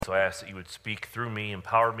So I ask that you would speak through me,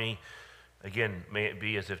 empower me. Again, may it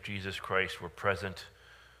be as if Jesus Christ were present,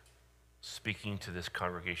 speaking to this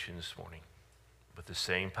congregation this morning with the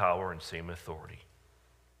same power and same authority.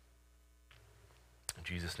 In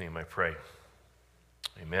Jesus' name I pray.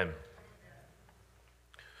 Amen.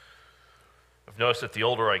 I've noticed that the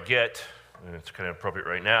older I get, and it's kind of appropriate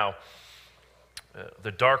right now,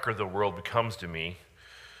 the darker the world becomes to me.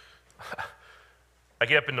 I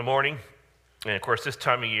get up in the morning, and of course this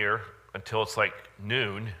time of year, until it's like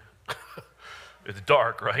noon, it's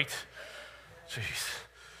dark, right? Jeez.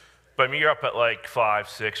 But when you're up at like 5,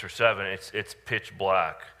 6, or 7, it's pitch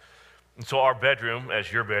black. And so our bedroom,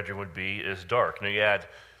 as your bedroom would be, is dark. Now you add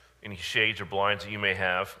any shades or blinds that you may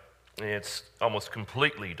have, and it's almost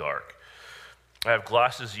completely dark. I have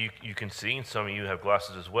glasses you can see, and some of you have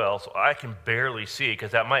glasses as well, so I can barely see,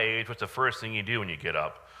 because at my age, what's the first thing you do when you get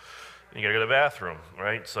up? You gotta go to the bathroom,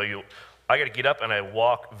 right? So I gotta get up and I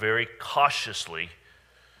walk very cautiously,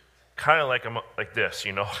 kind of like I'm like this,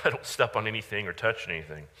 I don't step on anything or touch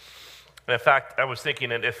anything. And in fact, I was thinking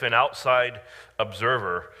that if an outside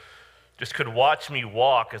observer just could watch me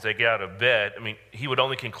walk as I get out of bed, he would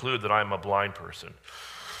only conclude that I'm a blind person.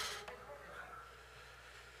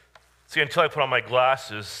 See, until I put on my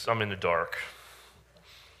glasses, I'm in the dark.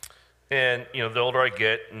 And, the older I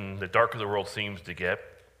get and the darker the world seems to get,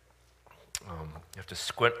 you have to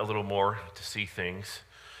squint a little more to see things.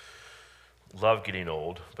 Love getting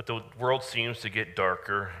old, but the world seems to get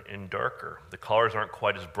darker and darker. The colors aren't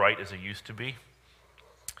quite as bright as they used to be.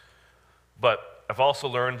 But I've also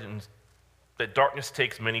learned that darkness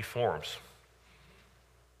takes many forms.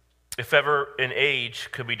 If ever an age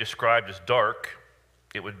could be described as dark,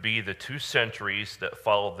 it would be the 2 centuries that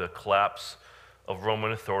followed the collapse of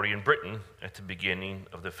Roman authority in Britain at the beginning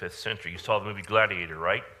of the 5th century. You saw the movie Gladiator,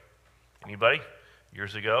 right? Anybody?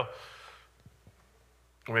 Years ago?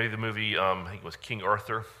 Or maybe the movie, I think it was King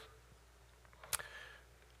Arthur,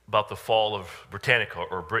 about the fall of Britannica,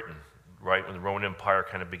 or Britain, right? When the Roman Empire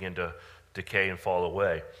kind of began to decay and fall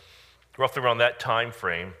away. Roughly around that time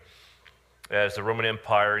frame, as the Roman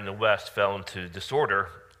Empire in the West fell into disorder,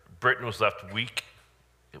 Britain was left weak.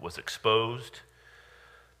 It was exposed,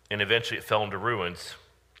 and eventually it fell into ruins.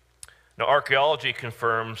 Now, archaeology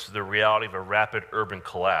confirms the reality of a rapid urban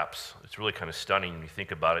collapse. It's really kind of stunning when you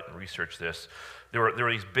think about it and research this. There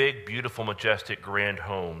were these big, beautiful, majestic, grand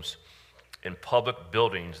homes and public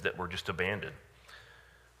buildings that were just abandoned.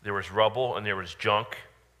 There was rubble and there was junk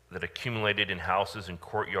that accumulated in houses and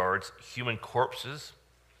courtyards, human corpses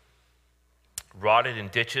rotted in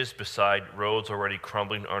ditches beside roads already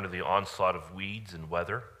crumbling under the onslaught of weeds and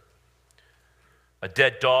weather.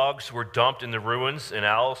 Dead dogs were dumped in the ruins, and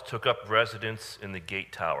owls took up residence in the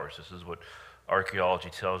gate towers. This is what archaeology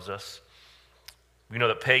tells us. We know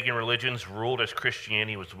that pagan religions ruled as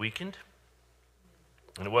Christianity was weakened,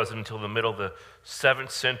 and it wasn't until the middle of the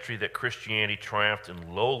 7th century that Christianity triumphed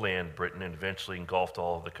in lowland Britain and eventually engulfed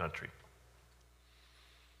all of the country.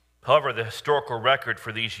 However, the historical record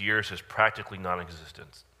for these years is practically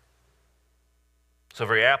non-existent. So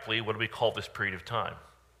very aptly, what do we call this period of time?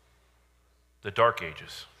 The Dark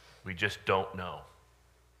Ages. We just don't know.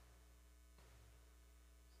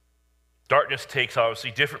 Darkness takes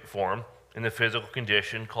obviously different form in the physical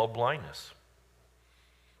condition called blindness.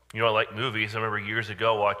 I like movies. I remember years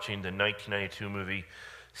ago watching the 1992 movie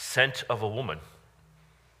Scent of a Woman.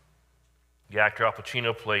 The actor Al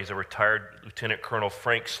Pacino plays a retired Lieutenant Colonel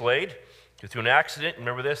Frank Slade. Through an accident,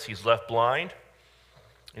 remember this, he's left blind,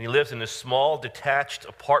 and he lives in this small, detached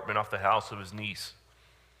apartment off the house of his niece.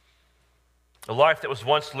 A life that was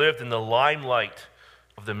once lived in the limelight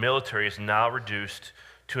of the military is now reduced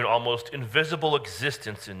to an almost invisible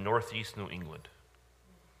existence in northeast New England.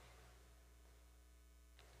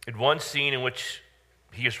 In one scene in which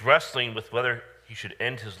he is wrestling with whether he should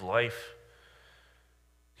end his life,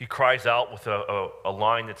 he cries out with a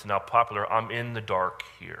line that's now popular, "I'm in the dark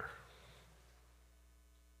here."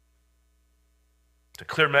 It's a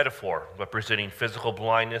clear metaphor representing physical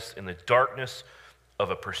blindness in the darkness of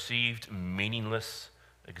a perceived meaningless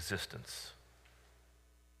existence.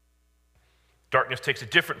 Darkness takes a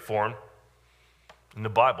different form in the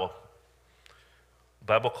Bible. The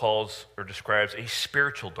Bible calls or describes a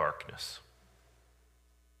spiritual darkness.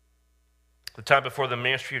 The time before the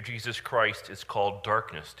ministry of Jesus Christ is called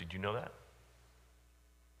darkness. Did you know that?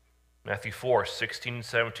 Matthew 4, 16 and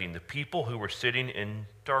 17. The people who were sitting in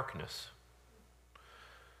darkness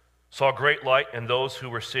saw a great light, and those who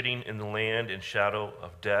were sitting in the land in shadow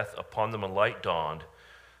of death, upon them a light dawned.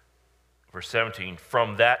 Verse 17,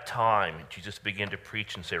 from that time, Jesus began to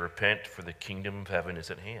preach and say, repent, for the kingdom of heaven is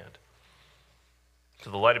at hand.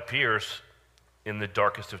 So the light appears in the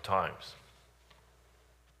darkest of times.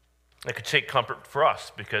 It could take comfort for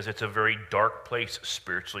us because it's a very dark place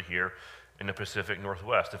spiritually here in the Pacific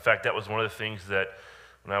Northwest. In fact, that was one of the things that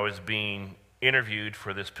when I was being interviewed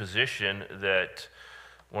for this position that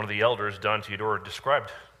one of the elders, Don Theodore,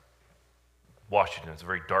 described Washington as a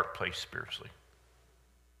very dark place spiritually.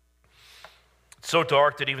 It's so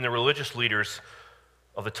dark that even the religious leaders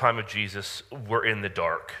of the time of Jesus were in the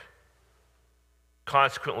dark.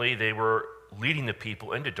 Consequently, they were leading the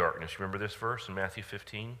people into darkness. Remember this verse in Matthew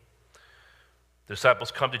 15? The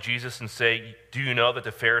disciples come to Jesus and say, "Do you know that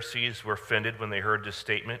the Pharisees were offended when they heard this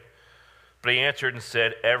statement?" But he answered and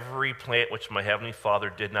said, "Every plant which my heavenly Father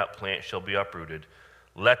did not plant shall be uprooted.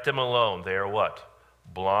 Let them alone. They are what?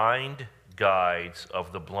 Blind guides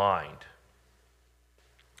of the blind."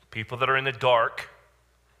 People that are in the dark,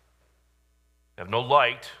 have no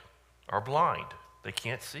light, are blind. They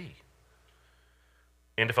can't see.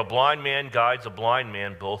 And if a blind man guides a blind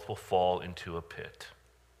man, both will fall into a pit.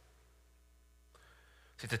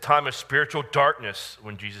 See, it's a time of spiritual darkness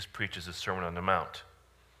when Jesus preaches the Sermon on the Mount.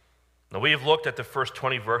 Now, we have looked at the first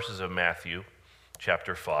 20 verses of Matthew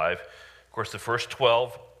chapter 5. Of course, the first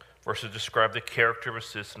 12 verses describe the character of a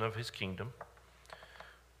citizen of his kingdom.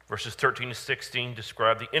 Verses 13 to 16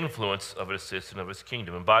 describe the influence of a citizen of his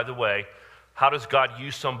kingdom. And by the way, how does God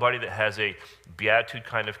use somebody that has a beatitude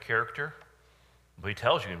kind of character? Well, he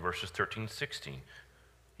tells you in verses 13 to 16.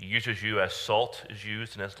 He uses you as salt is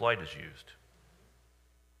used and as light is used.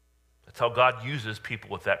 That's how God uses people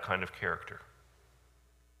with that kind of character.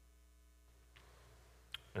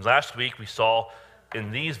 And last week we saw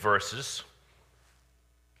in these verses,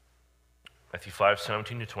 Matthew 5,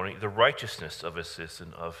 17 to 20, the righteousness of a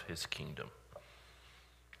citizen of his kingdom.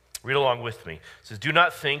 Read along with me. It says, "Do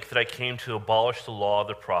not think that I came to abolish the law of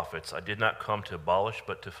the prophets. I did not come to abolish,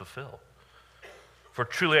 but to fulfill. For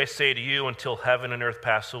truly I say to you, until heaven and earth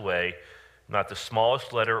pass away, not the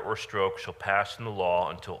smallest letter or stroke shall pass in the law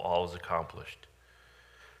until all is accomplished.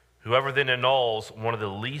 Whoever then annuls one of the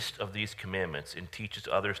least of these commandments and teaches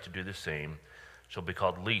others to do the same shall be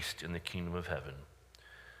called least in the kingdom of heaven.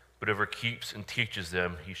 But whoever keeps and teaches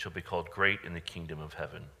them, he shall be called great in the kingdom of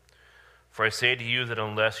heaven. For I say to you that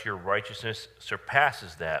unless your righteousness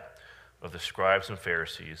surpasses that of the scribes and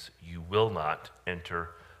Pharisees, you will not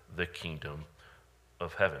enter the kingdom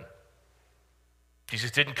of heaven."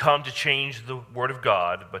 Jesus didn't come to change the word of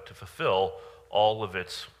God, but to fulfill all of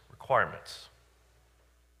its requirements.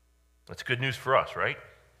 That's good news for us, right?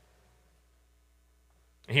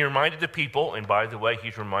 And he reminded the people, and by the way,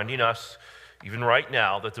 he's reminding us even right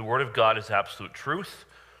now, that the word of God is absolute truth.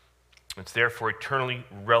 It's therefore eternally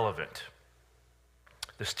relevant.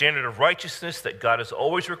 The standard of righteousness that God has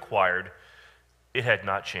always required, it had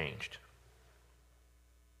not changed.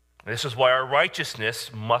 And this is why our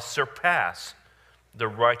righteousness must surpass the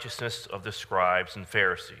righteousness of the scribes and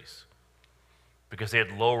Pharisees, because they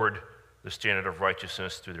had lowered the standard of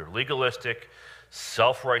righteousness through their legalistic,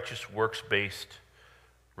 self-righteous, works-based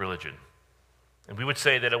religion. And we would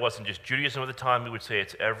say that it wasn't just Judaism of the time, we would say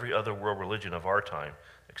it's every other world religion of our time,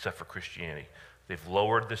 except for Christianity. They've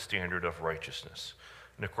lowered the standard of righteousness.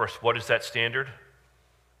 And of course, what is that standard?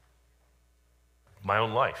 My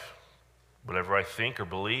own life. Whatever I think or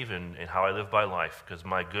believe and how I live my life, because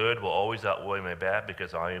my good will always outweigh my bad,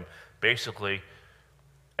 because I am basically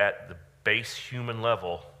at the base human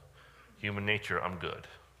level, human nature, I'm good.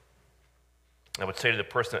 I would say to the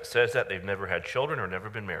person that says that, they've never had children or never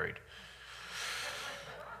been married.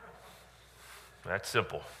 That's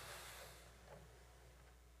simple.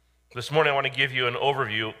 This morning I want to give you an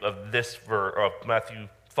overview of this verse of Matthew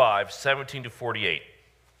 5, 17 to 48.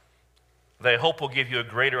 That I hope will give you a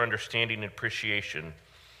greater understanding and appreciation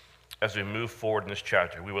as we move forward in this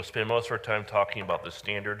chapter. We will spend most of our time talking about the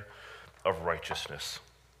standard of righteousness.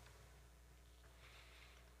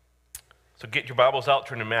 So get your Bibles out,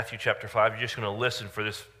 turn to Matthew chapter 5. You're just going to listen for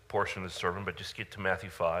this portion of the sermon, but just get to Matthew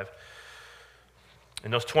 5. In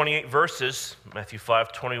those 28 verses, Matthew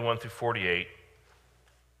 5, 21 through 48,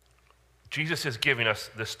 Jesus is giving us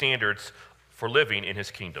the standards for living in his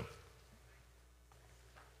kingdom.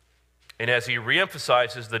 And as he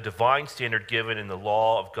reemphasizes the divine standard given in the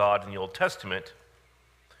law of God in the Old Testament,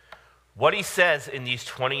 what he says in these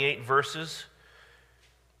 28 verses,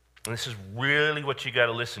 and this is really what you got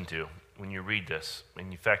to listen to when you read this.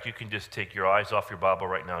 And in fact, you can just take your eyes off your Bible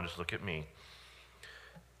right now and just look at me.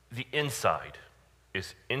 The inside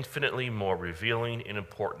is infinitely more revealing and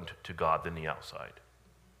important to God than the outside.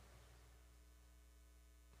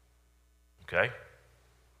 Okay?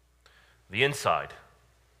 The inside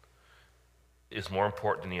is more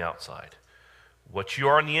important than the outside. What you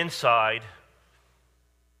are on the inside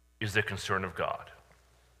is the concern of God.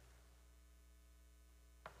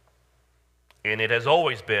 And it has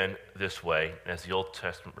always been this way, as the Old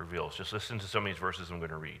Testament reveals. Just listen to some of these verses I'm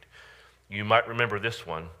going to read. You might remember this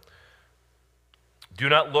one. Do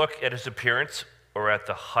not look at his appearance or at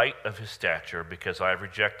the height of his stature, because I have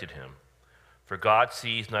rejected him. For God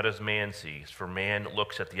sees not as man sees. For man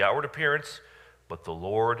looks at the outward appearance, but the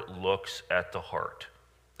Lord looks at the heart.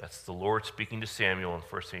 That's the Lord speaking to Samuel in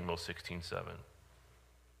 1 Samuel 16:7.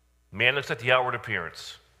 Man looks at the outward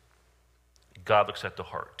appearance. God looks at the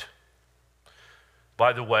heart.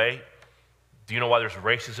 By the way, do you know why there's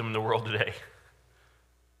racism in the world today?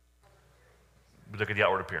 Look at the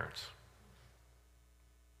outward appearance.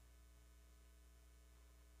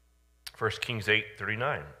 1 Kings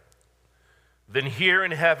 8:39. Then hear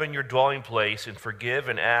in heaven your dwelling place, and forgive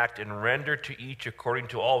and act and render to each according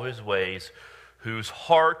to all his ways, whose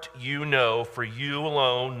heart you know, for you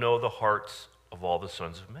alone know the hearts of all the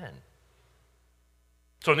sons of men.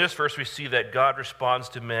 So in this verse we see that God responds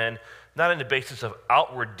to men not on the basis of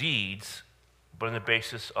outward deeds, but on the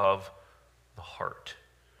basis of the heart,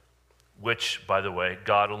 which, by the way,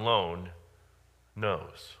 God alone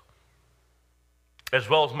knows. As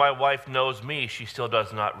well as my wife knows me, she still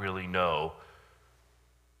does not really know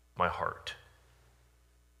my heart.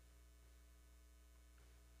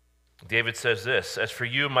 David says this, as for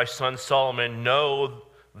you, my son Solomon, know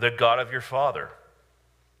the God of your father,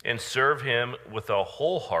 and serve him with a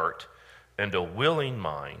whole heart and a willing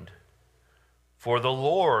mind. For the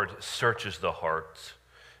Lord searches the hearts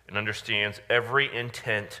and understands every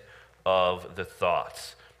intent of the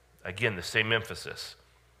thoughts. Again, the same emphasis.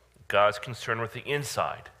 God's concerned with the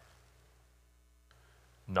inside,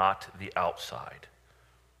 not the outside.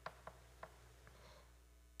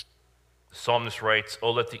 The psalmist writes,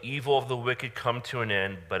 "Oh, let the evil of the wicked come to an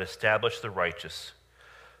end, but establish the righteous.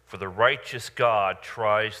 For the righteous God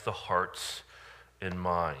tries the hearts and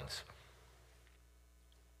minds."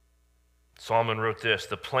 Solomon wrote this,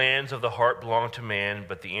 "The plans of the heart belong to man,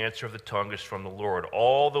 but the answer of the tongue is from the Lord.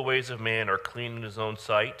 All the ways of man are clean in his own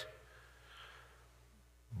sight,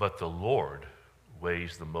 but the Lord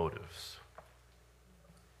weighs the motives."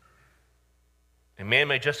 A man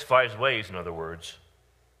may justify his ways, in other words,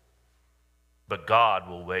 but God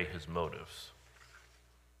will weigh his motives.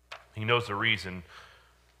 He knows the reason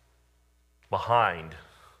behind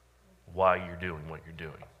why you're doing what you're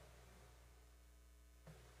doing.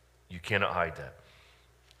 You cannot hide that.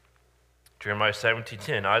 Jeremiah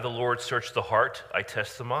 17:10, I, the Lord, search the heart, I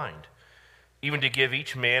test the mind, even to give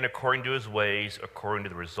each man according to his ways, according to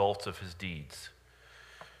the results of his deeds.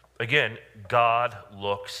 Again, God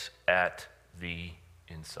looks at the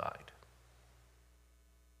inside.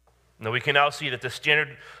 Now we can now see that the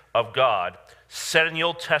standard of God set in the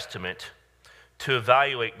Old Testament to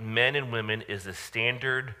evaluate men and women is the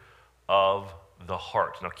standard of the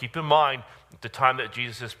heart. Now keep in mind, at the time that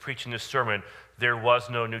Jesus is preaching this sermon, there was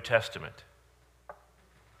no New Testament.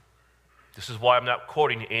 This is why I'm not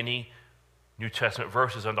quoting any New Testament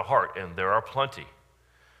verses on the heart, and there are plenty.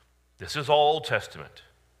 This is all Old Testament.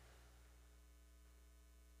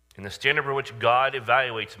 And the standard by which God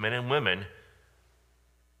evaluates men and women,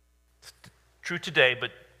 it's true today,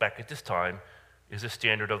 but back at this time, is the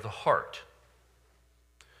standard of the heart.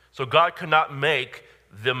 So God could not make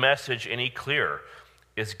the message any clearer.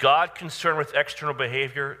 Is God concerned with external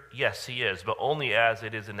behavior? Yes, he is, but only as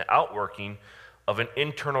it is an outworking of an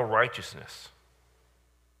internal righteousness.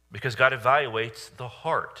 Because God evaluates the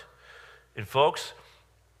heart. And folks,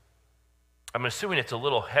 I'm assuming it's a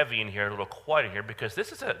little heavy in here, a little quiet in here, because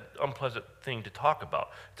this is an unpleasant thing to talk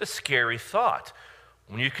about. It's a scary thought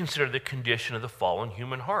when you consider the condition of the fallen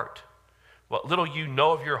human heart. What little you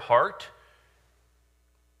know of your heart,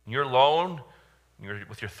 you're alone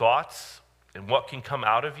with your thoughts and what can come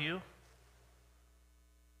out of you.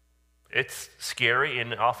 It's scary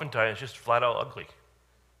and oftentimes just flat out ugly.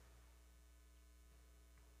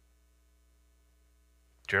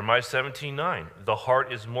 Jeremiah 17:9, the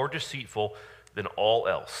heart is more deceitful than all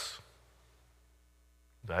else.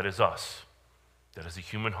 That is us. That is the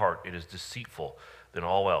human heart. It is deceitful than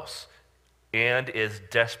all else and is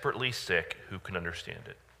desperately sick. Who can understand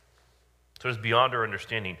it? So it is beyond our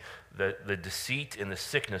understanding the deceit and the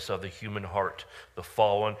sickness of the human heart, the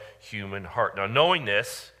fallen human heart. Now, knowing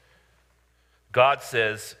this, God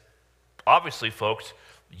says, obviously, folks,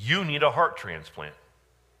 you need a heart transplant.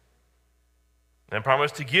 And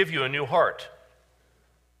promised to give you a new heart.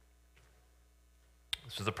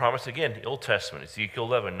 This is the promise again, the Old Testament, Ezekiel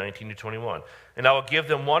 11:19-21. And I will give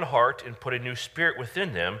them one heart and put a new spirit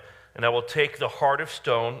within them, and I will take the heart of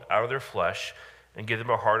stone out of their flesh and give them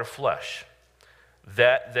a heart of flesh.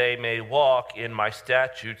 that they may walk in my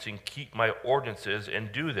statutes and keep my ordinances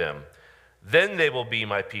and do them. Then they will be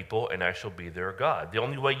my people, and I shall be their God. The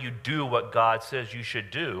only way you do what God says you should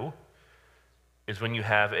do is when you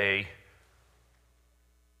have a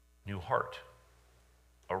new heart,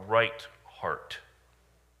 a right heart.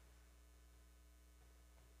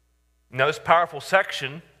 Now, this powerful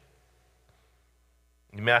section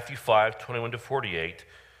in Matthew 5, 21 to 48,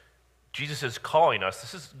 Jesus is calling us,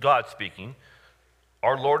 this is God speaking,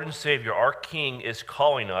 our Lord and Savior, our King is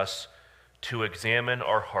calling us to examine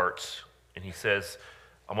our hearts. And he says,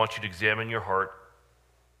 I want you to examine your heart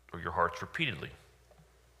or your hearts repeatedly.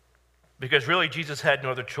 Because really, Jesus had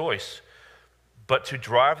no other choice but to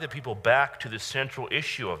drive the people back to the central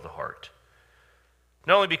issue of the heart.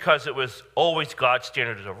 Not only because it was always God's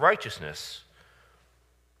standard of righteousness,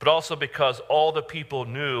 but also because all the people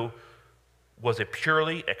knew was a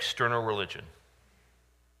purely external religion.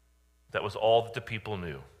 That was all that the people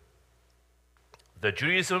knew. The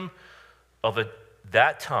Judaism of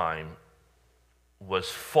that time was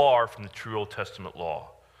far from the true Old Testament law,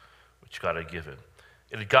 which God had given.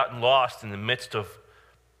 It had gotten lost in the midst of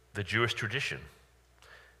the Jewish tradition.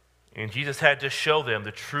 And Jesus had to show them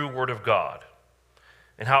the true Word of God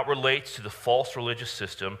and how it relates to the false religious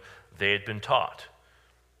system they had been taught.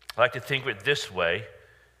 I like to think of it this way.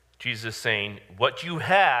 Jesus is saying, what you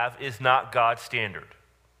have is not God's standard.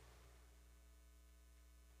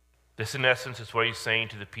 This, in essence, is what he's saying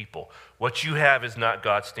to the people. What you have is not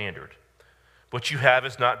God's standard. What you have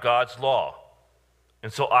is not God's law.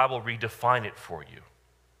 And so I will redefine it for you.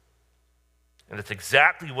 And that's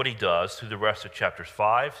exactly what he does through the rest of chapters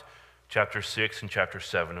 5, chapter 6, and chapter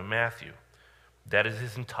 7 of Matthew. That is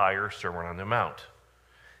his entire Sermon on the Mount.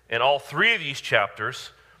 And all three of these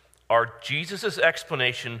chapters are Jesus'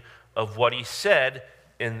 explanation of what he said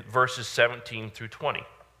in verses 17 through 20.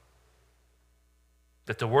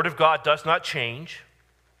 That the Word of God does not change,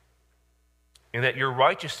 and that your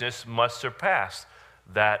righteousness must surpass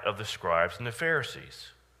that of the scribes and the Pharisees.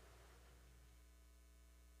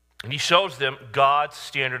 And he shows them God's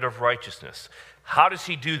standard of righteousness. How does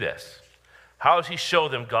he do this? How does he show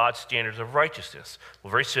them God's standards of righteousness?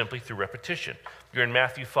 Well, very simply, through repetition. You're in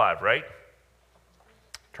Matthew 5, right?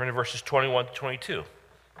 Turn to verses 21 to 22. It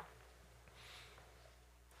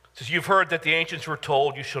says, you've heard that the ancients were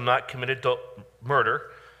told, you shall not commit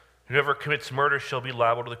murder. Whoever commits murder shall be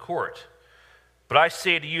liable to the court. But I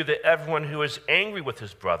say to you that everyone who is angry with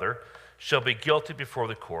his brother shall be guilty before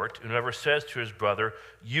the court. And whoever says to his brother,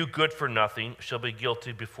 you good for nothing, shall be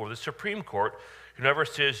guilty before the Supreme Court. Whoever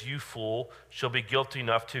says, you fool, shall be guilty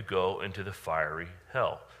enough to go into the fiery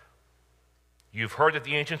hell. You've heard that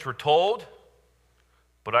the ancients were told,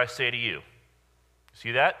 but I say to you.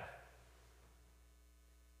 See that?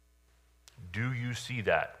 Do you see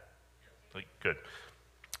that? Good.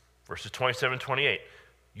 Verses 27 and 28.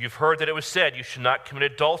 You've heard that it was said, you should not commit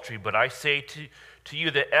adultery, but I say to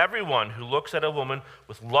you that everyone who looks at a woman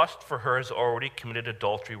with lust for her has already committed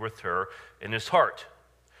adultery with her in his heart.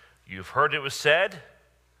 You've heard it was said,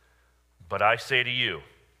 but I say to you.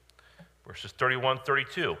 Verses 31 and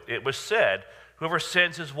 32. It was said, whoever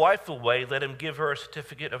sends his wife away, let him give her a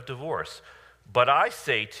certificate of divorce. But I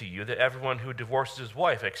say to you that everyone who divorces his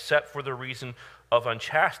wife, except for the reason of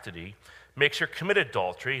unchastity, makes her commit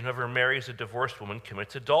adultery, and whoever marries a divorced woman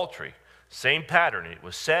commits adultery. Same pattern. It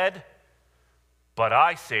was said, but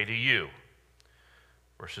I say to you.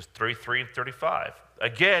 Verses 33 and 35.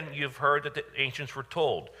 Again, you've heard that the ancients were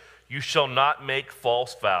told, you shall not make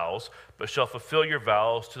false vows, but shall fulfill your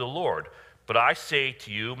vows to the Lord. But I say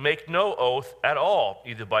to you, make no oath at all,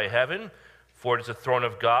 either by heaven, for it is the throne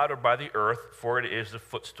of God, or by the earth, for it is the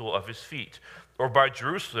footstool of his feet, or by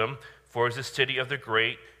Jerusalem, for it is the city of the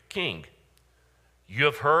great King. You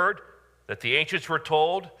have heard that the ancients were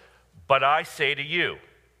told, but I say to you.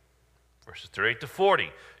 Verses 38 to 40.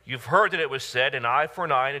 You've heard that it was said, an eye for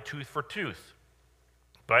an eye and a tooth for a tooth.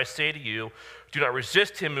 But I say to you, do not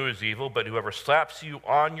resist him who is evil, but whoever slaps you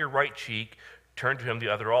on your right cheek, turn to him the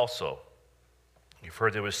other also. You've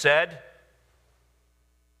heard that it was said,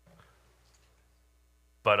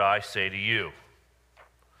 but I say to you.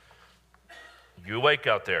 You awake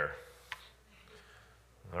out there?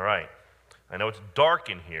 All right. I know it's dark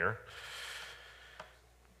in here.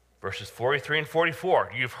 Verses 43 and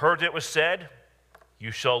 44. You've heard that it was said,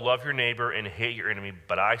 you shall love your neighbor and hate your enemy.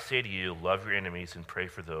 But I say to you, love your enemies and pray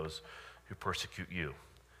for those who persecute you.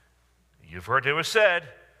 You've heard it was said,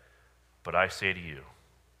 but I say to you.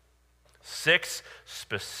 6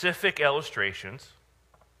 specific illustrations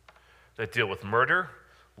that deal with murder,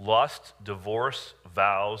 lust, divorce,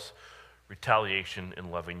 vows, retaliation,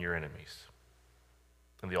 and loving your enemies.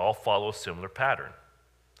 And they all follow a similar pattern.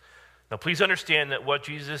 Now, please understand that what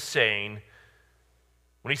Jesus is saying,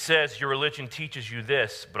 when he says, your religion teaches you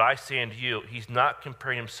this, but I say unto you, he's not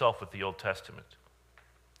comparing himself with the Old Testament.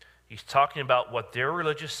 He's talking about what their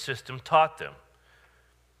religious system taught them.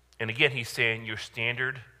 And again, he's saying your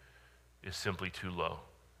standard is simply too low.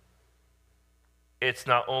 It's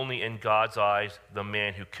not only in God's eyes the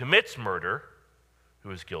man who commits murder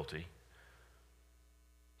who is guilty,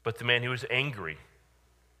 but the man who is angry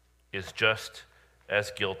is just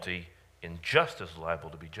as guilty and just as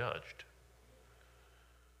liable to be judged.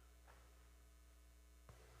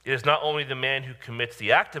 It is not only the man who commits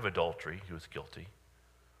the act of adultery who is guilty,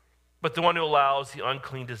 but the one who allows the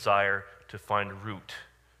unclean desire to find root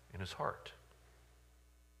in his heart.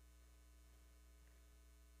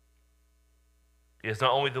 It is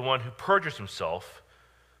not only the one who perjures himself,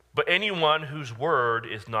 but anyone whose word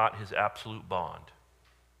is not his absolute bond.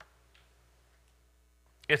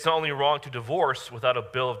 It's not only wrong to divorce without a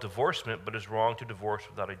bill of divorcement, but it's wrong to divorce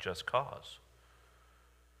without a just cause.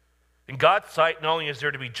 In God's sight, not only is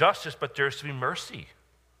there to be justice, but there's to be mercy.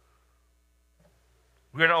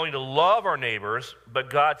 We are not only to love our neighbors, but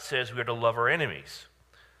God says we are to love our enemies.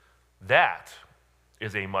 That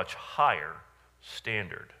is a much higher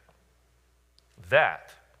standard.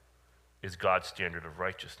 That is God's standard of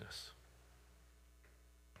righteousness.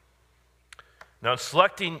 Now, in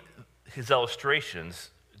selecting his illustrations,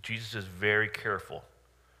 Jesus is very careful.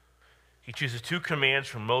 He chooses 2 commands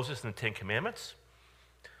from Moses and the 10 Commandments.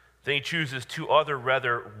 Then he chooses 2 other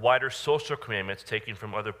rather wider social commandments taken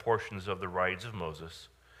from other portions of the writings of Moses.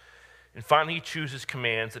 And finally, he chooses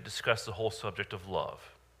commands that discuss the whole subject of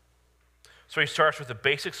love. So he starts with the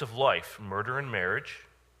basics of life, murder and marriage.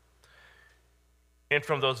 And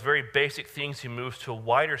from those very basic things, he moves to a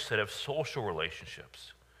wider set of social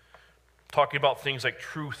relationships, talking about things like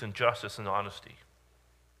truth and justice and honesty.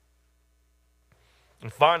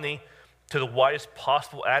 And finally, to the widest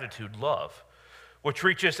possible attitude, love, which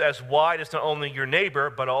reaches as wide as not only your neighbor,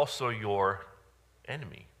 but also your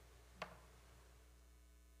enemy.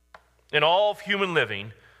 In all of human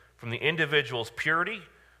living, from the individual's purity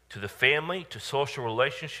to the family to social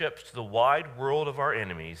relationships to the wide world of our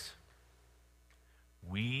enemies,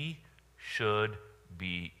 we should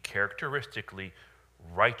be characteristically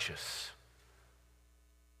righteous.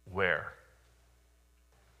 Where?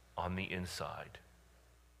 On the inside.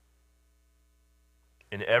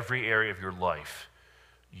 In every area of your life,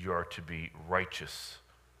 you are to be righteous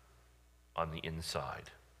on the inside.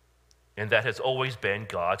 And that has always been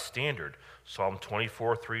God's standard. Psalm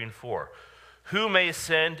 24, 3 and 4. Who may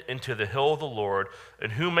ascend into the hill of the Lord,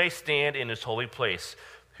 and who may stand in his holy place?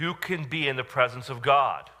 Who can be in the presence of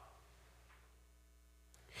God?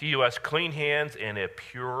 He who has clean hands and a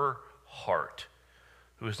pure heart,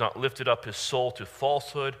 who has not lifted up his soul to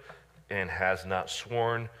falsehood and has not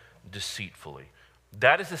sworn deceitfully.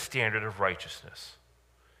 That is the standard of righteousness,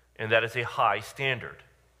 and that is a high standard.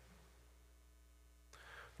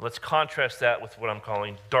 Let's contrast that with what I'm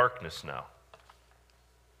calling darkness now.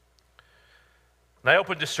 And I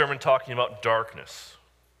opened this sermon talking about darkness.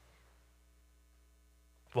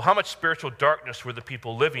 Well, how much spiritual darkness were the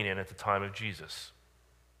people living in at the time of Jesus?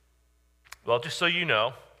 Well, just so you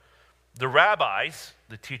know, the rabbis,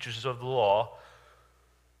 the teachers of the law,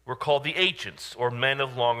 were called the ancients, or men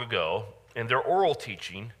of long ago, and their oral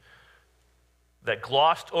teaching that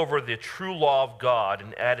glossed over the true law of God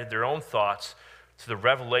and added their own thoughts to the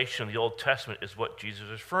revelation of the Old Testament is what Jesus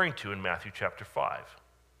is referring to in Matthew chapter 5.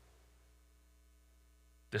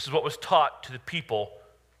 This is what was taught to the people,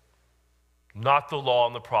 not the law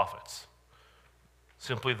and the prophets,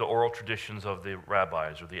 simply the oral traditions of the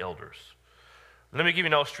rabbis or the elders. Let me give you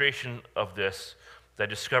an illustration of this that I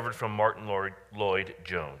discovered from Martin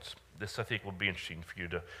Lloyd-Jones. This, I think, will be interesting for you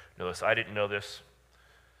to know this. I didn't know this.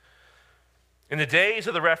 In the days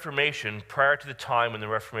of the Reformation, prior to the time when the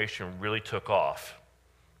Reformation really took off,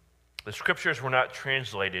 the scriptures were not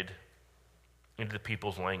translated into the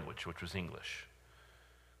people's language, which was English.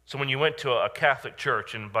 So when you went to a Catholic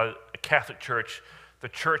church, and by a Catholic church, the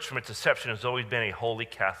church from its inception has always been a holy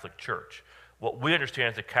Catholic church. What we understand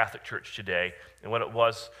as the Catholic Church today, and what it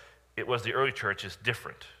was the early church, is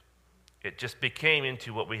different. It just became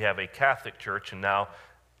into what we have a Catholic Church, and now,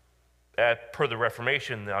 per the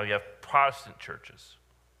Reformation, now you have Protestant churches.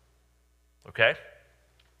 Okay?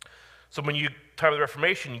 So when you talk about the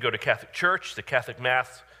Reformation, you go to Catholic Church, the Catholic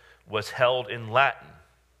Mass was held in Latin.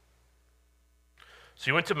 So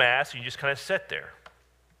you went to Mass, and you just kind of sat there,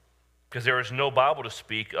 because there was no Bible to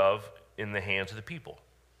speak of in the hands of the people.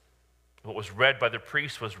 What was read by the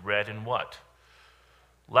priest was read in what?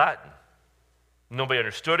 Latin. Nobody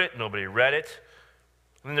understood it. Nobody read it.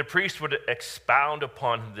 And then the priest would expound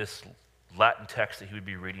upon this Latin text that he would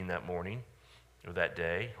be reading that morning, or that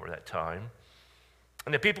day, or that time.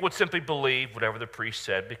 And the people would simply believe whatever the priest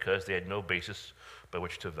said because they had no basis by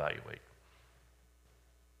which to evaluate.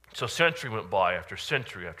 So century went by after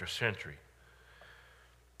century after century.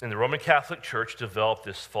 And the Roman Catholic Church developed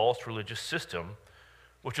this false religious system,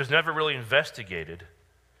 which was never really investigated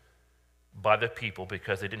by the people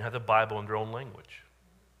because they didn't have the Bible in their own language.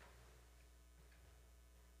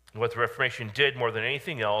 And what the Reformation did more than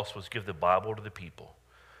anything else was give the Bible to the people.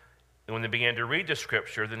 And when they began to read the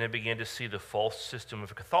Scripture, then they began to see the false system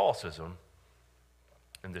of Catholicism,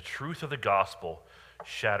 and the truth of the gospel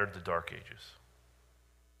shattered the Dark Ages.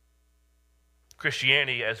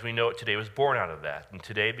 Christianity, as we know it today, was born out of that. And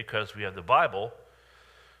today, because we have the Bible,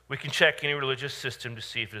 we can check any religious system to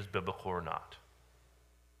see if it is biblical or not.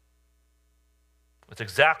 That's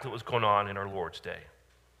exactly what was going on in our Lord's day.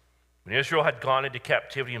 When Israel had gone into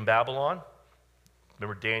captivity in Babylon,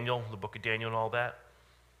 remember Daniel, the book of Daniel and all that?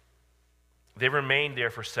 They remained there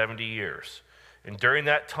for 70 years. And during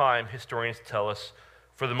that time, historians tell us,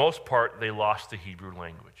 for the most part, they lost the Hebrew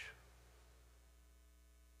language.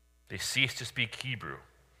 They ceased to speak Hebrew,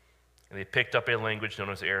 and they picked up a language known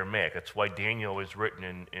as Aramaic. That's why Daniel is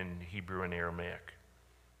written in Hebrew and Aramaic.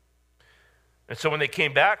 And so when they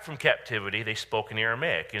came back from captivity, they spoke in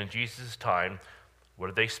Aramaic. And in Jesus' time, what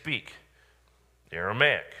did they speak?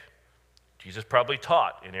 Aramaic. Jesus probably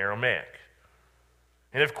taught in Aramaic.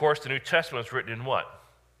 And of course, the New Testament was written in what?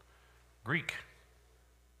 Greek.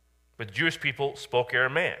 But the Jewish people spoke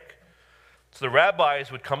Aramaic. So the rabbis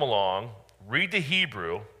would come along, read the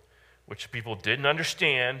Hebrew, which people didn't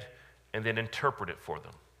understand, and then interpret it for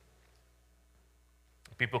them.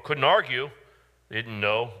 People couldn't argue. They didn't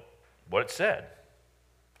know what it said.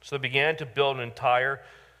 So they began to build an entire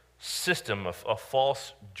system of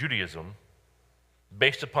false Judaism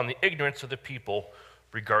based upon the ignorance of the people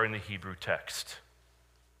regarding the Hebrew text.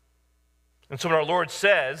 And so when our Lord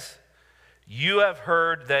says, "You have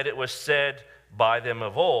heard that it was said by them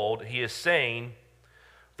of old," he is saying,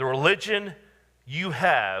 the religion you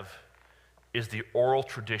have is the oral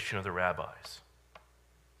tradition of the rabbis,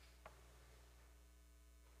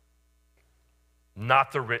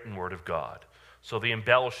 not the written word of God. So the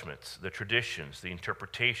embellishments, the traditions, the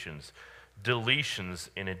interpretations, deletions,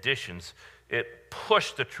 and additions, it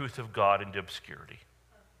pushed the truth of God into obscurity.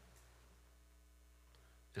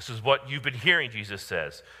 This is what you've been hearing, Jesus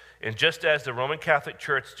says. And just as the Roman Catholic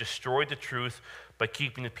Church destroyed the truth by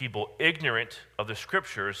keeping the people ignorant of the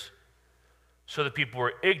Scriptures, so the people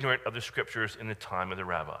were ignorant of the Scriptures in the time of the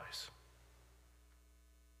rabbis.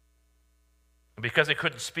 And because they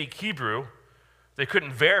couldn't speak Hebrew, they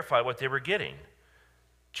couldn't verify what they were getting.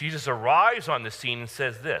 Jesus arrives on the scene and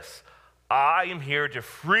says this, "I am here to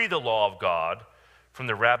free the law of God from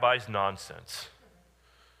the rabbis' nonsense.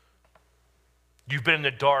 You've been in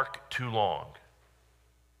the dark too long."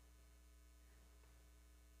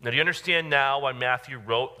 Now, do you understand now why Matthew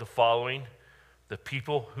wrote the following? The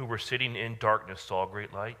people who were sitting in darkness saw a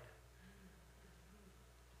great light.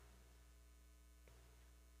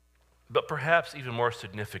 But perhaps even more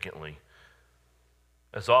significantly,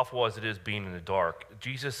 as awful as it is being in the dark,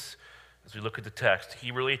 Jesus, as we look at the text,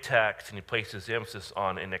 he really attacks and he places emphasis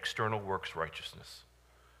on an external works righteousness.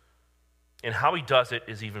 And how he does it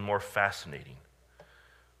is even more fascinating.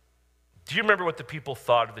 Do you remember what the people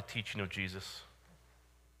thought of the teaching of Jesus?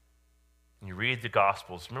 When you read the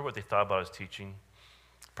Gospels, remember what they thought about his teaching?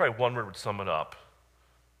 Probably one word would sum it up: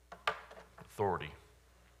 authority.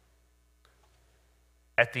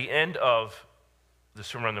 At the end of the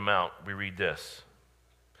Sermon on the Mount, we read this,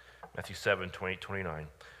 Matthew 7, 28, 29.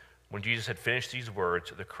 When Jesus had finished these words,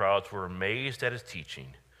 the crowds were amazed at his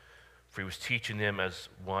teaching, for he was teaching them as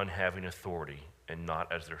one having authority and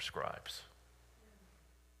not as their scribes.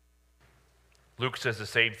 Luke says the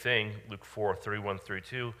same thing, Luke 4, 31,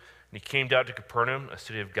 32. And he came down to Capernaum, a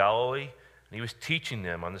city of Galilee, and he was teaching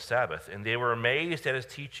them on the Sabbath. And they were amazed at his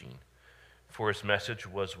teaching, for his message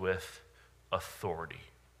was with authority.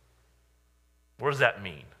 What does that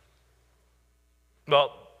mean?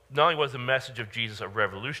 Well, not only was the message of Jesus a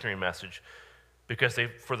revolutionary message, because they,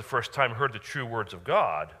 for the first time, heard the true words of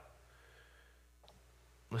God,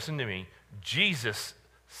 listen to me, Jesus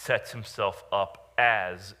sets himself up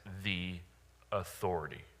as the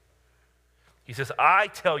authority. He says, "I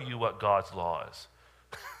tell you what God's law is."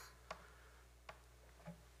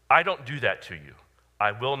 I don't do that to you.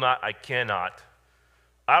 I will not, I cannot.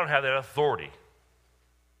 I don't have that authority.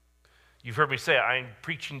 You've heard me say, I am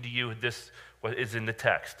preaching to you this, what is in the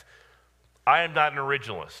text. I am not an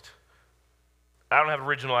originalist. I don't have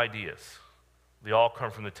original ideas. They all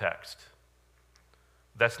come from the text.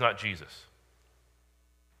 That's not Jesus.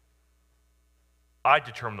 I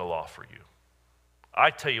determine the law for you.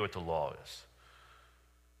 I tell you what the law is.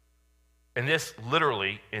 And this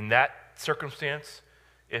literally, in that circumstance,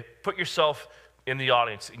 put yourself in the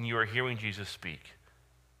audience and you are hearing Jesus speak.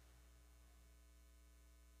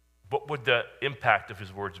 What would the impact of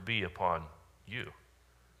his words be upon you?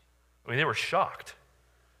 I mean, they were shocked.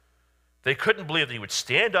 They couldn't believe that he would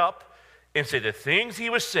stand up and say the things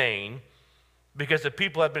he was saying because the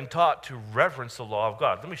people had been taught to reverence the law of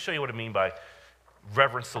God. Let me show you what I mean by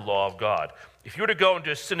reverence the law of God. If you were to go into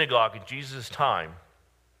a synagogue in Jesus' time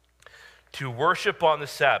to worship on the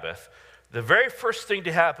Sabbath, the very first thing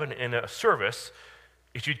to happen in a service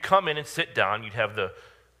is you'd come in and sit down. You'd have the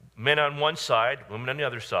men on one side, women on the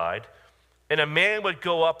other side, and a man would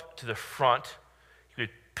go up to the front. He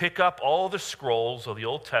would pick up all the scrolls of the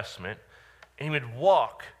Old Testament, and he would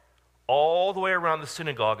walk all the way around the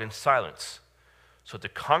synagogue in silence so that the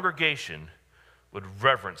congregation would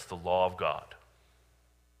reverence the law of God.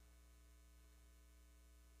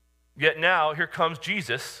 Yet now, here comes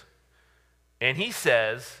Jesus, and he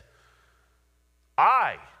says,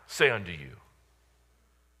 I say unto you.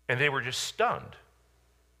 And they were just stunned.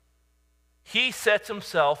 He sets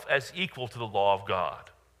himself as equal to the law of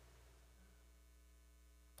God.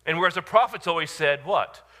 And whereas the prophets always said,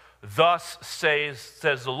 what? Thus says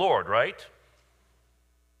the Lord, right?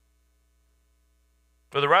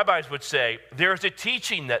 Or the rabbis would say, there's a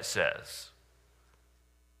teaching that says.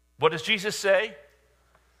 What does Jesus say?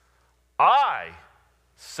 I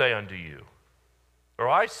say unto you, or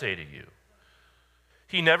I say to you.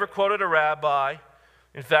 He never quoted a rabbi.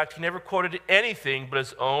 In fact, he never quoted anything but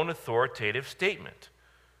his own authoritative statement.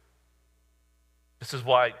 This is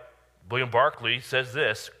why William Barclay says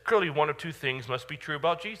this: clearly one of two things must be true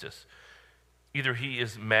about Jesus. Either he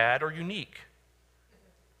is mad or unique.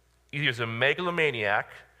 Either he's a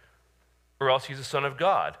megalomaniac or else he's the Son of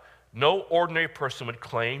God. No ordinary person would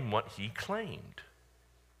claim what he claimed.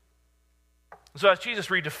 So as Jesus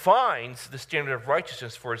redefines the standard of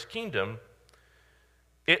righteousness for his kingdom,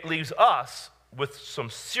 it leaves us with some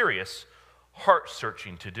serious heart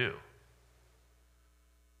searching to do.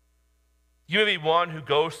 You may be one who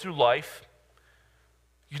goes through life.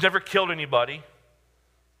 You've never killed anybody.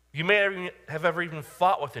 You may have ever even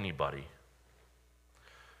fought with anybody.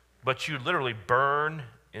 But you literally burn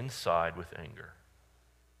inside with anger.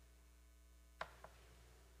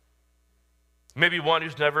 Maybe one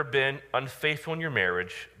who's never been unfaithful in your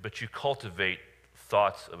marriage, but you cultivate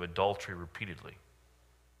thoughts of adultery repeatedly.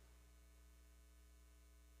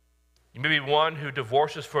 You may be one who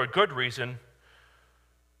divorces for a good reason,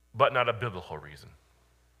 but not a biblical reason.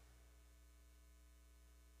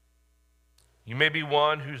 You may be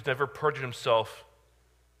one who's never perjured himself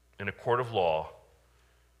in a court of law,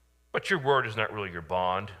 but your word is not really your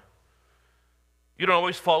bond. You don't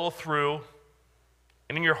always follow through,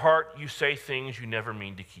 and in your heart you say things you never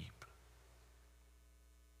mean to keep.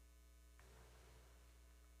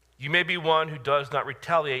 You may be one who does not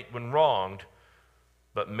retaliate when wronged,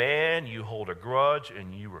 but man, you hold a grudge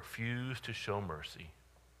and you refuse to show mercy.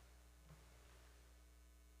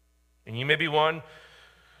 And you may be one,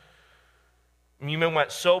 you may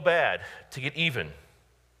want so bad to get even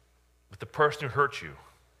with the person who hurt you.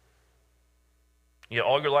 Yet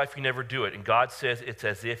all your life you never do it, and God says it's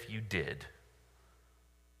as if you did.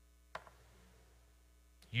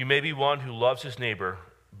 You may be one who loves his neighbor,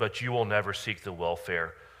 but you will never seek the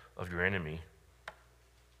welfare of your enemy.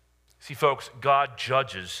 See, folks, God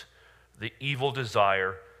judges the evil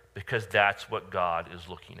desire because that's what God is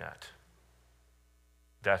looking at.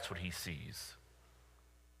 That's what he sees.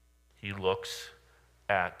 He looks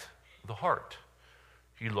at the heart.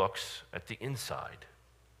 He looks at the inside.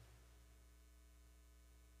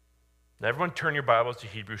 Now, everyone turn your Bibles to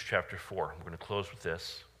Hebrews chapter 4. I'm going to close with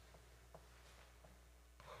this.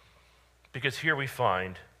 Because here we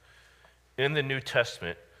find in the New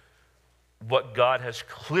Testament what God has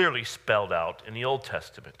clearly spelled out in the Old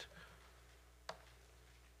Testament.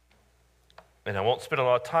 And I won't spend a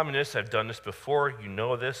lot of time on this. I've done this before. You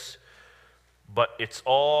know this. But it's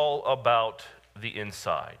all about the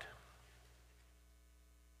inside.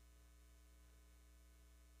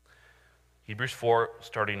 Hebrews 4,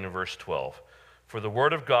 starting in verse 12. For the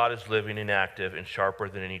word of God is living and active and sharper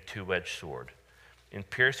than any two-edged sword, in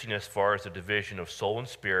piercing as far as the division of soul and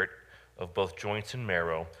spirit, of both joints and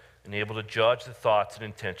marrow, and able to judge the thoughts and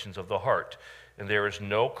intentions of the heart. And there is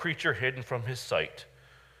no creature hidden from his sight,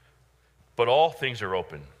 but all things are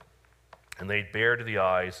open, and laid bare to the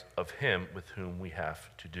eyes of him with whom we have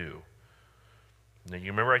to do. Now, you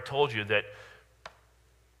remember I told you that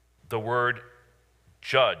the word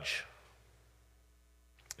judge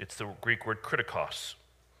It's the Greek word kritikos.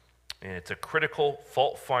 And it's a critical,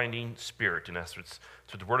 fault-finding spirit. And that's what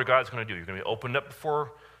the Word of God is going to do. You're going to be opened up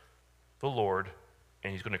before the Lord,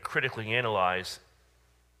 and He's going to critically analyze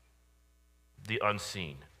the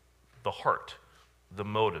unseen, the heart, the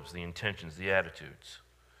motives, the intentions, the attitudes,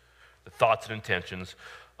 the thoughts and intentions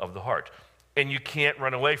of the heart. And you can't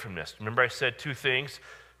run away from this. Remember I said two things?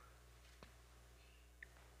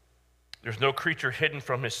 There's no creature hidden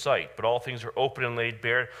from His sight, but all things are open and laid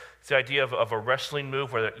bare. It's the idea of a wrestling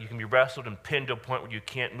move where you can be wrestled and pinned to a point where you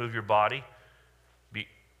can't move your body.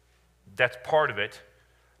 That's part of it.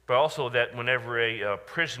 But also that whenever a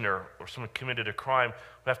prisoner or someone committed a crime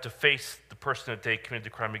would have to face the person that they committed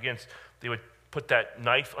the crime against, they would put that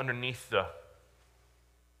knife underneath they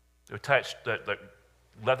would attach that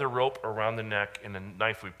leather rope around the neck, and the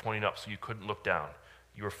knife would be pointing up so you couldn't look down.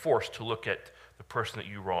 You were forced to look at the person that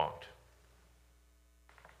you wronged.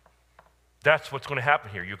 That's what's going to happen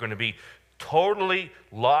here. You're going to be totally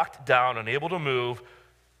locked down, unable to move,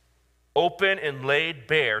 open and laid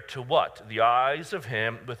bare to what? The eyes of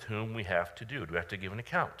Him with whom we have to do. We have to give an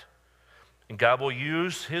account. And God will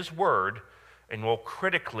use His word and will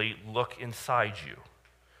critically look inside you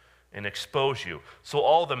and expose you. So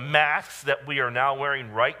all the masks that we are now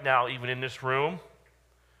wearing right now, even in this room,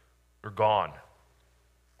 are gone.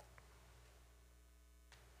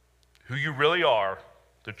 Who you really are,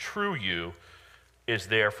 the true you, is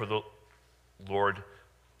there for the Lord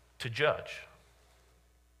to judge.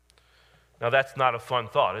 Now that's not a fun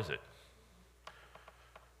thought, is it?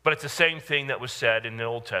 But it's the same thing that was said in the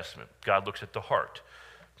Old Testament. God looks at the heart.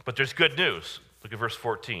 But there's good news. Look at verse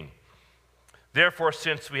 14. Therefore,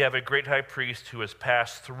 since we have a great high priest who has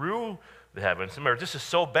passed through the heavens, remember, this is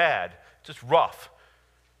so bad, just rough.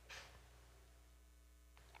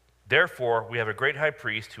 Therefore, we have a great high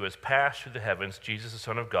priest who has passed through the heavens, Jesus, the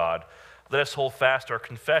Son of God. Let us hold fast our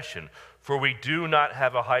confession, for we do not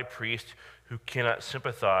have a high priest who cannot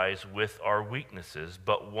sympathize with our weaknesses,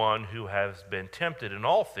 but one who has been tempted in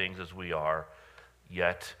all things as we are,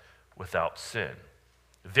 yet without sin.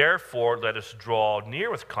 Therefore, let us draw near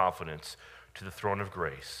with confidence to the throne of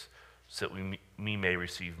grace, so that we may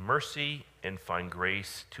receive mercy and find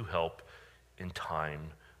grace to help in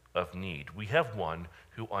time of need. We have one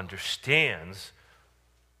who understands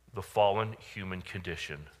the fallen human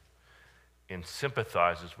condition and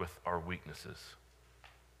sympathizes with our weaknesses.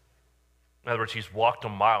 In other words, He's walked a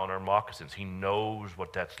mile in our moccasins. He knows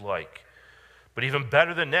what that's like. But even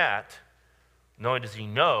better than that, not only does He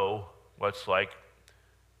know what it's like,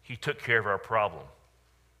 He took care of our problem.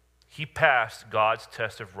 He passed God's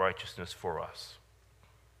test of righteousness for us.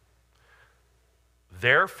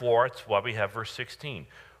 Therefore, it's why we have verse 16.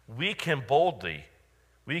 We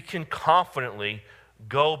can confidently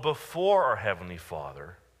go before our Heavenly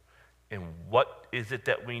Father. And what is it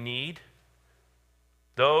that we need?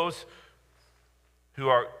 Those who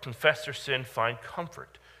confess their sin find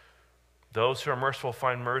comfort. Those who are merciful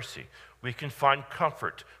find mercy. We can find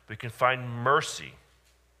comfort. We can find mercy.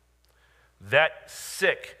 That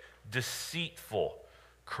sick, deceitful,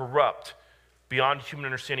 corrupt, beyond human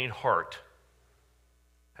understanding heart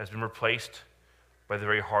has been replaced by the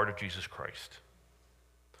very heart of Jesus Christ.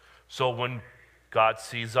 So when God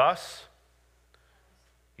sees us,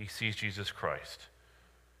 He sees Jesus Christ.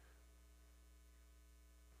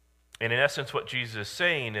 And in essence, what Jesus is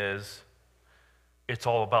saying is, it's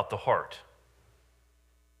all about the heart.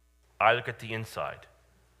 I look at the inside.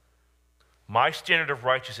 My standard of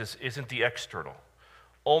righteousness isn't the external,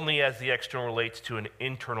 only as the external relates to an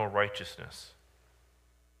internal righteousness.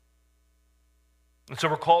 And so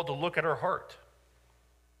we're called to look at our heart.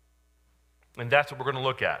 And that's what we're going to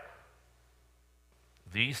look at.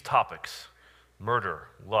 These topics: murder,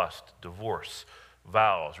 lust, divorce,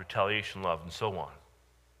 vows, retaliation, love, and so on.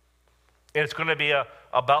 And it's going to be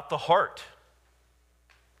about the heart.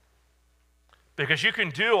 Because you can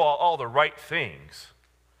do all the right things,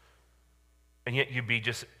 and yet you'd be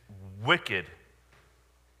just wicked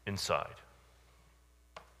inside.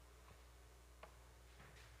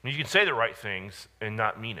 You can say the right things and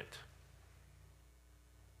not mean it.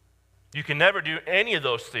 You can never do any of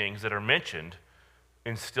those things that are mentioned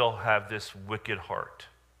and still have this wicked heart.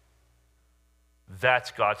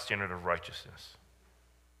 That's God's standard of righteousness.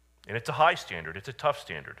 And it's a high standard. It's a tough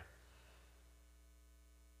standard.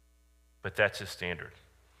 But that's His standard.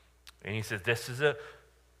 And He says this is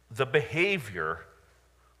the behavior,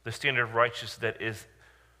 the standard of righteousness that is,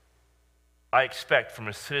 I expect from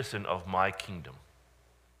a citizen of my kingdom.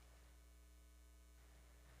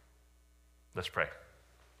 Let's pray.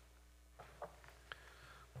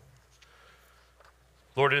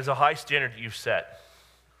 Lord, it is a high standard that you've set.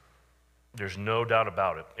 There's no doubt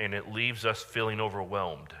about it, and it leaves us feeling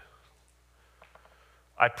overwhelmed.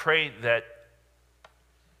 I pray that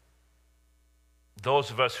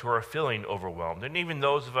those of us who are feeling overwhelmed, and even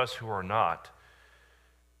those of us who are not,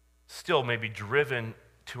 still may be driven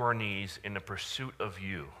to our knees in the pursuit of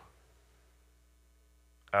you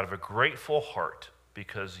out of a grateful heart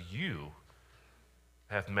because you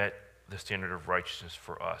have met the standard of righteousness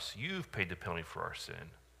for us. You've paid the penalty for our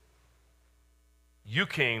sin. You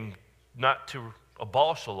came not to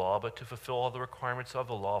abolish the law, but to fulfill all the requirements of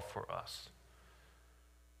the law for us.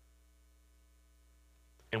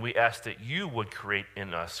 And we ask that you would create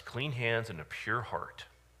in us clean hands and a pure heart.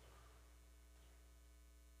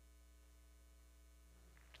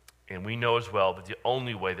 And we know as well that the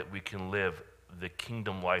only way that we can live the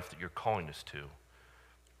kingdom life that you're calling us to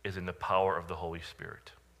is in the power of the Holy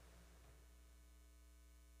Spirit.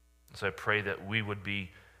 So I pray that we would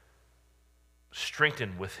be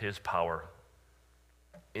strengthened with his power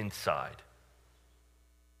inside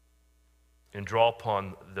and draw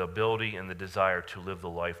upon the ability and the desire to live the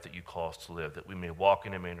life that you call us to live, that we may walk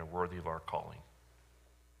in a manner worthy of our calling.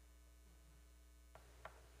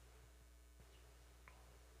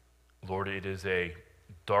 Lord, it is a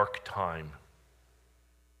dark time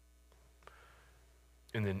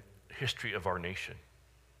in the history of our nation.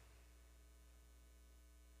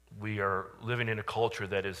 We are living in a culture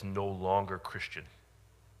that is no longer Christian,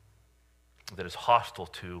 that is hostile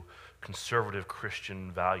to conservative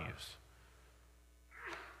Christian values.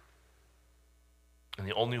 And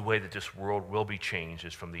the only way that this world will be changed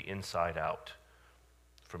is from the inside out,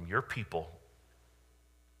 from your people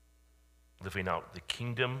living out the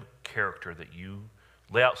kingdom character that you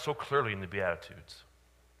lay out so clearly in the Beatitudes.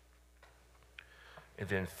 And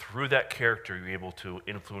then through that character, you're able to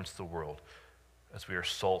influence the world as we are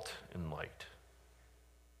salt and light.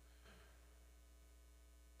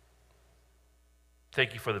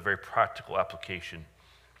 Thank you for the very practical application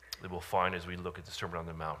that we'll find as we look at the Sermon on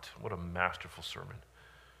the Mount. What a masterful sermon.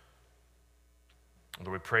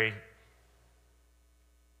 Lord, we pray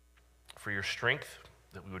for your strength,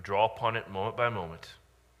 that we would draw upon it moment by moment,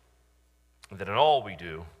 and that in all we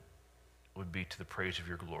do would be to the praise of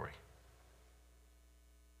your glory.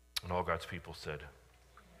 And all God's people said,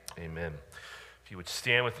 amen. If you would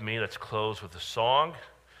stand with me, let's close with a song.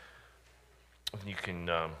 You can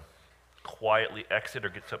quietly exit or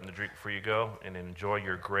get something to drink before you go and enjoy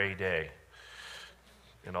your gray day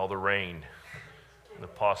and all the rain and the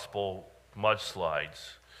possible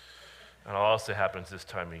mudslides and all else that happens this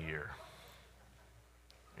time of year.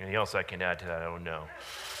 Anything else I can add to that, I don't know.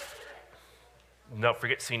 Don't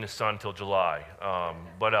forget seeing the sun until July.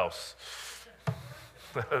 What else?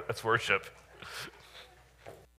 Let's worship.